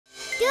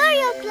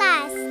Durioo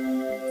class.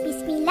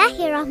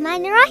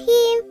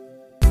 Bismillahirrahmanirrahim.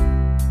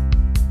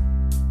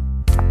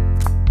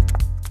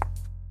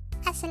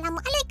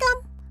 Assalamualaikum.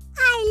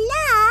 I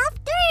love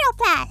Durioo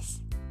class.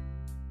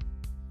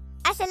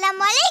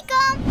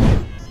 Assalamualaikum.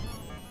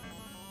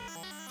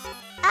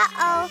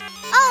 Uh-oh.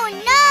 Oh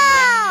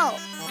no!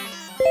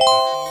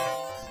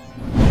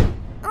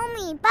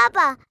 Ummi,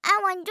 Papa, I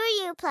want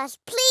Durioo plus,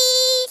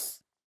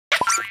 please.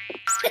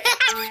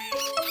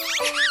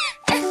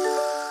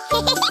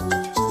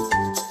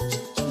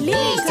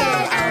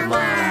 Little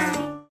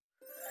Ammar.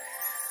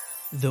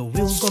 The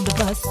wheels on the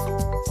bus,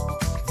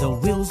 the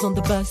wheels on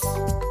the bus,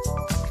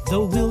 the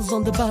wheels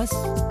on the bus,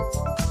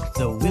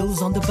 the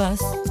wheels on the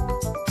bus.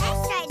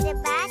 Let's ride the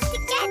bus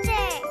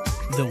together.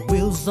 The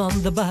wheels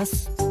on the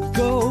bus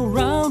go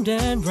round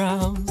and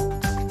round.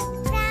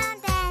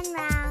 Round and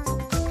round,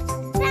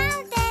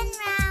 round and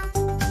round.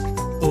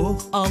 Oh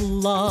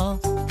Allah,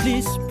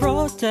 please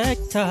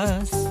protect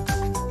us.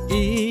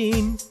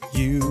 In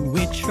you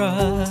we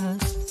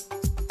trust.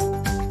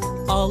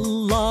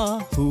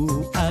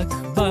 Allahu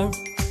Akbar.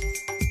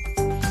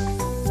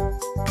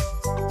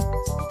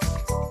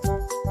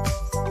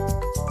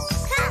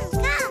 Come,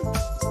 come.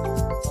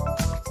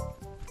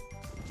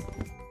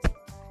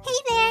 Hey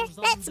there,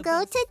 let's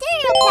go to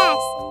Durioo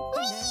class.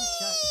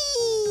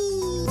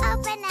 Whee!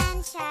 Open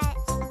and shut.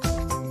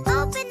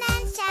 Open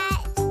and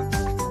shut.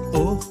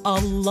 Oh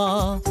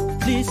Allah,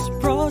 please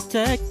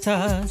protect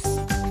us.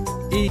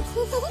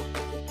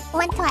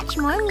 Want to watch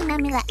more Mina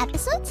Mila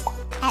episodes?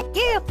 At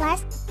Durioo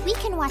Plus, we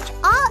can watch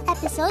all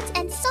episodes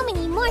and so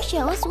many more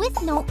shows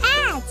with no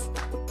ads.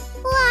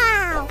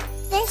 Wow!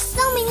 There's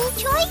so many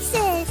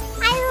choices!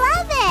 I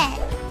love it!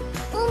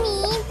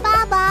 Ummi,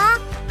 Baba,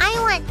 I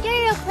want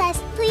Durioo Plus,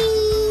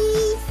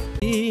 please!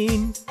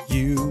 In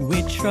you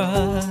we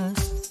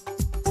trust.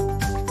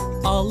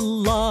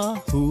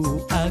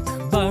 Allahu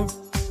Akbar.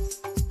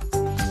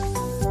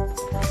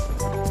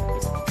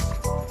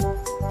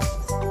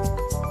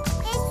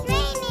 It's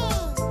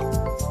raining!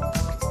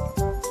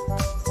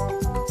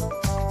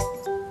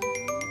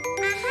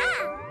 Aha!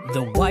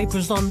 The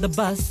wipers on the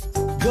bus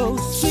go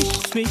swish,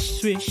 swish,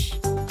 swish.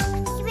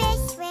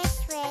 Swish, swish,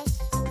 swish.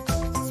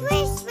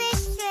 Swish,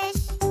 swish,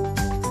 swish.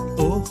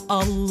 Oh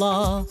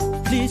Allah,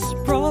 please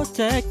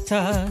protect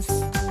us.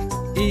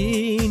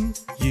 In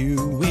you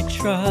we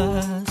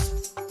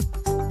trust.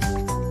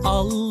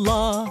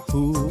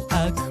 Allahu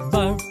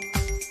Akbar.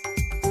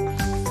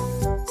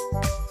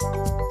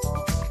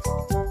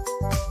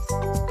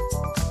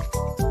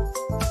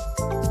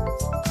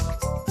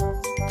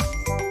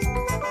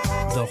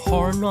 The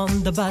horn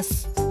on the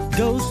bus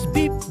goes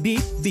beep,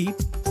 beep, beep.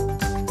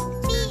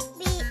 Beep,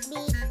 beep,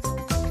 beep.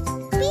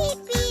 Beep,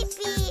 beep,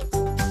 beep.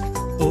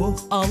 Oh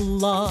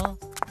Allah,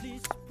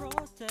 please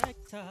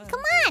protect us.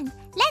 Come on,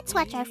 let's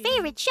watch our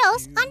favorite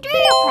shows on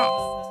Durioo Plus.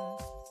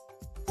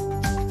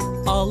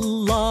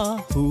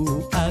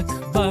 Allahu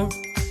Akbar.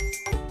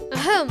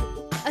 Ahem.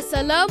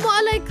 Assalamu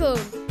alaikum.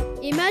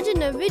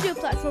 Imagine a video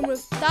platform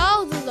with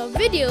thousands of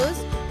videos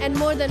and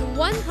more than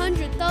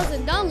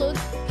 100,000 downloads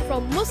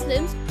from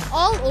Muslims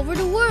all over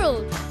the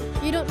world.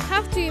 You don't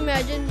have to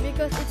imagine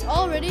because it's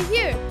already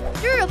here.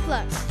 Durioo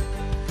Plus.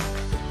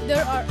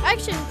 There are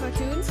action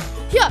cartoons.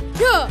 Yeah.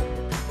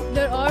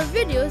 There are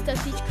videos that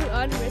teach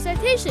Quran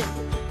recitation.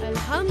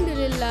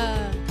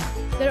 Alhamdulillah.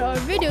 There are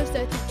videos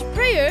that teach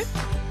prayer.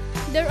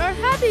 There are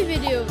happy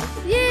videos.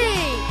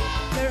 Yay!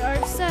 There are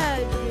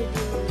sad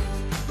videos.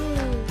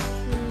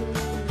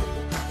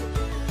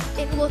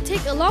 It will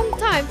take a long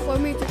time for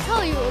me to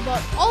tell you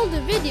about all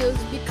the videos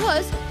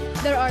because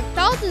there are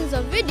thousands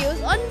of videos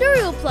on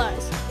Durioo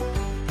Plus.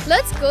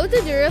 Let's go to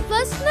Durioo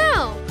Plus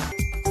now.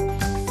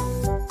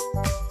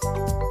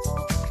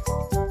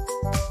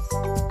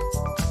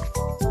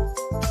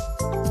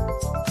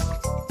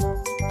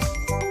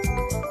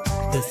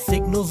 The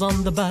signals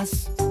on the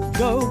bus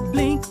go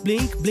blink,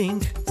 blink,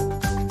 blink.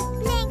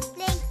 Blink,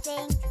 blink,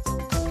 blink.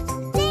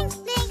 Blink,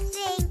 blink,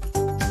 blink.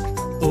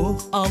 Oh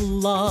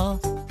Allah,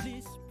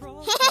 please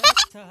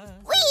protect us.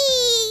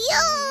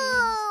 Wee-yo!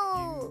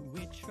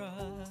 We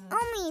trust.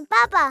 Ummi,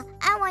 Papa,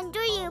 I want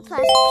Durioo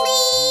Plus,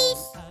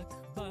 please!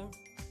 Akbar.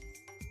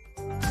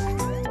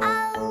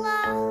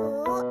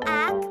 Allahu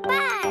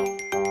Akbar!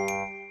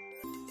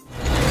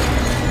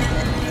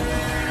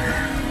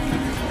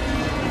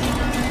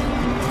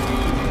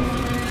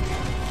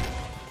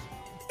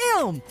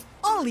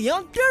 Only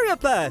on Durioo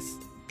Plus.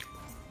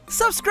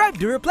 Subscribe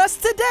Durioo Plus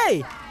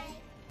today.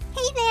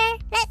 Hey there,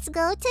 let's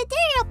go to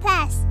Durioo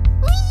Plus.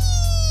 Whee!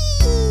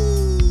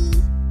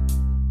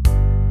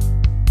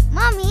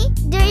 Mommy,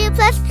 Durioo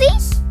Plus,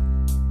 please?